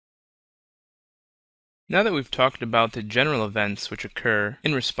Now that we've talked about the general events which occur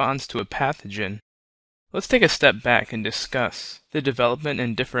in response to a pathogen, let's take a step back and discuss the development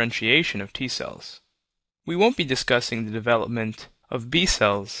and differentiation of T cells. We won't be discussing the development of B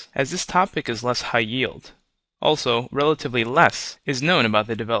cells, as this topic is less high yield. Also, relatively less is known about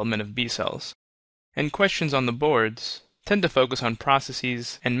the development of B cells, and questions on the boards tend to focus on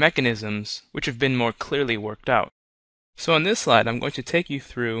processes and mechanisms which have been more clearly worked out. So on this slide, I'm going to take you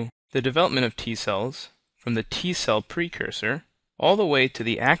through the development of T cells, from the T cell precursor all the way to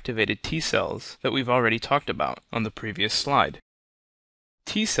the activated T cells that we've already talked about on the previous slide.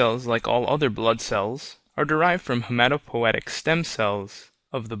 T cells, like all other blood cells, are derived from hematopoietic stem cells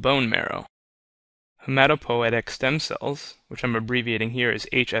of the bone marrow. Hematopoietic stem cells, which I'm abbreviating here as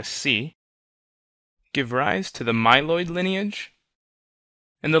HSC, give rise to the myeloid lineage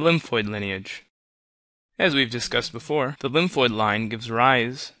and the lymphoid lineage. As we've discussed before, the lymphoid line gives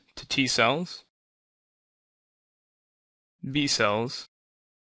rise to T cells, B cells,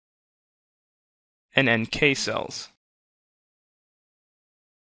 and NK cells,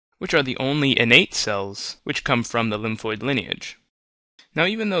 which are the only innate cells which come from the lymphoid lineage. Now,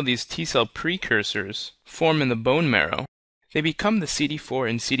 even though these T cell precursors form in the bone marrow, they become the CD4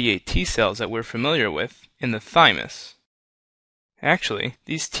 and CD8 T cells that we're familiar with in the thymus. Actually,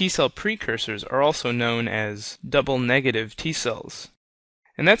 these T cell precursors are also known as double negative T cells,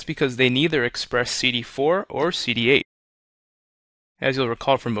 and that's because they neither express CD4 or CD8. As you'll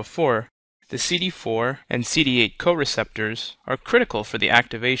recall from before, the CD4 and CD8 coreceptors are critical for the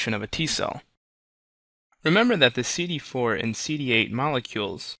activation of a T cell. Remember that the CD4 and CD8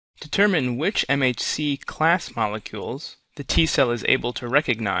 molecules determine which MHC class molecules the T cell is able to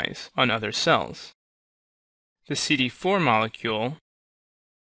recognize on other cells. The CD4 molecule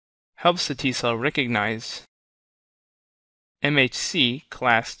helps the T cell recognize MHC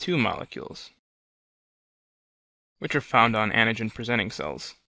class II molecules, which are found on antigen-presenting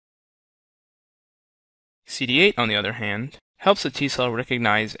cells. CD8, on the other hand, helps the T cell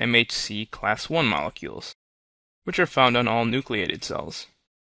recognize MHC class I molecules, which are found on all nucleated cells.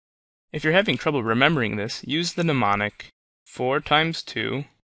 If you're having trouble remembering this, use the mnemonic 4 times 2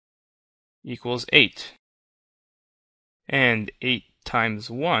 equals 8, and 8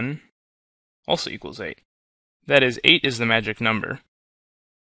 times 1 also equals 8. That is, 8 is the magic number.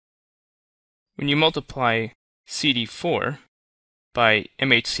 When you multiply CD4 by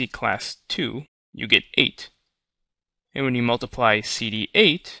MHC class II, you get 8. And when you multiply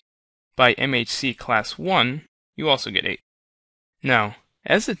CD8 by MHC class I, you also get 8. Now,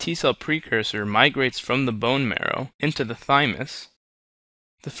 as the T cell precursor migrates from the bone marrow into the thymus,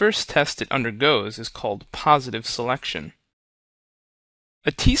 the first test it undergoes is called positive selection.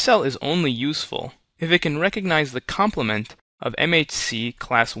 A T cell is only useful if it can recognize the complement of MHC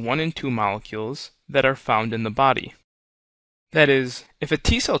class I and II molecules that are found in the body. That is, if a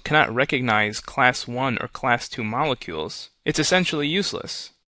T cell cannot recognize class I or class II molecules, it's essentially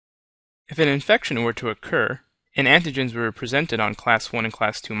useless. If an infection were to occur, and antigens were presented on class I and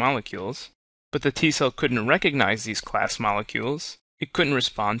class II molecules, but the T cell couldn't recognize these class molecules, it couldn't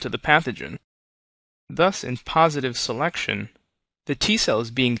respond to the pathogen. Thus, in positive selection, the T cell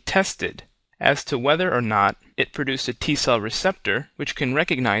is being tested as to whether or not it produced a T cell receptor which can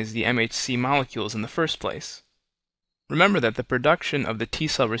recognize the MHC molecules in the first place. Remember that the production of the T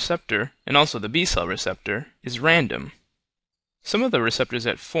cell receptor, and also the B cell receptor, is random. Some of the receptors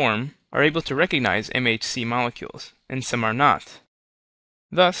that form are able to recognize MHC molecules, and some are not.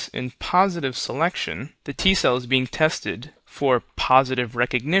 Thus, in positive selection, the T cell is being tested for positive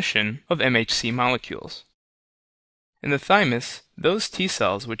recognition of MHC molecules. In the thymus, those T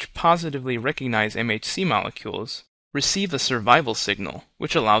cells which positively recognize MHC molecules receive a survival signal,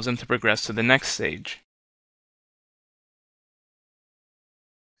 which allows them to progress to the next stage.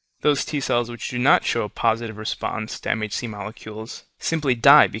 Those T cells which do not show a positive response to MHC molecules simply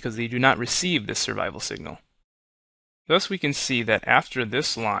die because they do not receive this survival signal. Thus we can see that after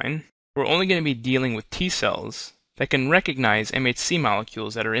this line, we're only going to be dealing with T cells that can recognize MHC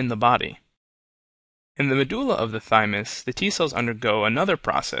molecules that are in the body. In the medulla of the thymus, the T cells undergo another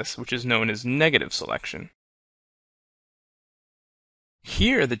process which is known as negative selection.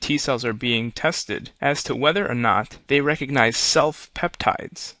 Here the T cells are being tested as to whether or not they recognize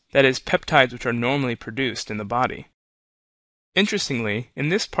self-peptides, that is, peptides which are normally produced in the body. Interestingly, in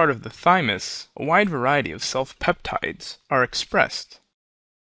this part of the thymus, a wide variety of self-peptides are expressed.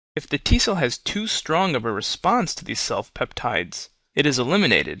 If the T cell has too strong of a response to these self-peptides, it is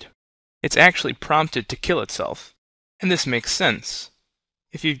eliminated. It's actually prompted to kill itself. And this makes sense.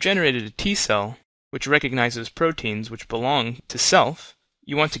 If you've generated a T cell which recognizes proteins which belong to self,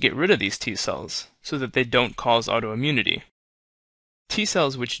 you want to get rid of these T cells so that they don't cause autoimmunity. T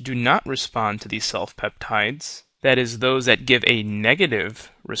cells which do not respond to these self-peptides, that is, those that give a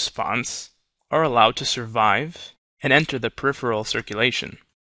negative response, are allowed to survive and enter the peripheral circulation.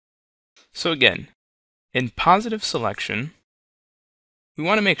 So again, in positive selection, we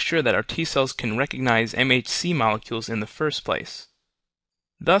want to make sure that our T cells can recognize MHC molecules in the first place.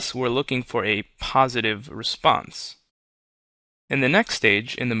 Thus, we're looking for a positive response. In the next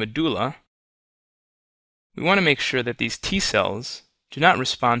stage, in the medulla, we want to make sure that these T cells do not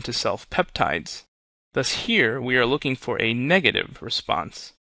respond to self-peptides. Thus here, we are looking for a negative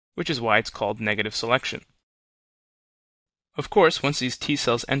response, which is why it's called negative selection. Of course, once these T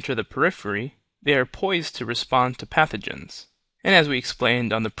cells enter the periphery, they are poised to respond to pathogens. And as we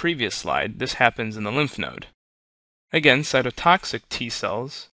explained on the previous slide, this happens in the lymph node. Again, cytotoxic T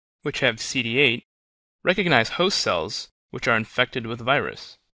cells, which have CD8, recognize host cells which are infected with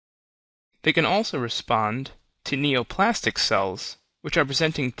virus. They can also respond to neoplastic cells, which are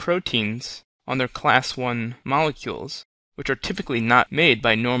presenting proteins on their class I molecules, which are typically not made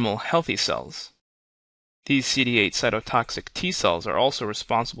by normal healthy cells. These CD8 cytotoxic T cells are also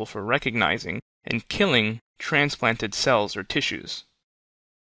responsible for recognizing and killing transplanted cells or tissues.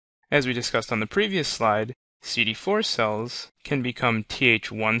 As we discussed on the previous slide, CD4 cells can become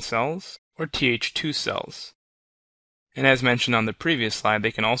Th1 cells or Th2 cells. And as mentioned on the previous slide,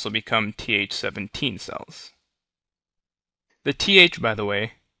 they can also become Th17 cells. The Th, by the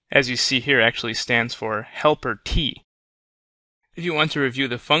way, as you see here, actually stands for helper T. If you want to review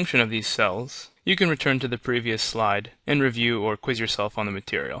the function of these cells, you can return to the previous slide and review or quiz yourself on the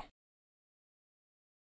material.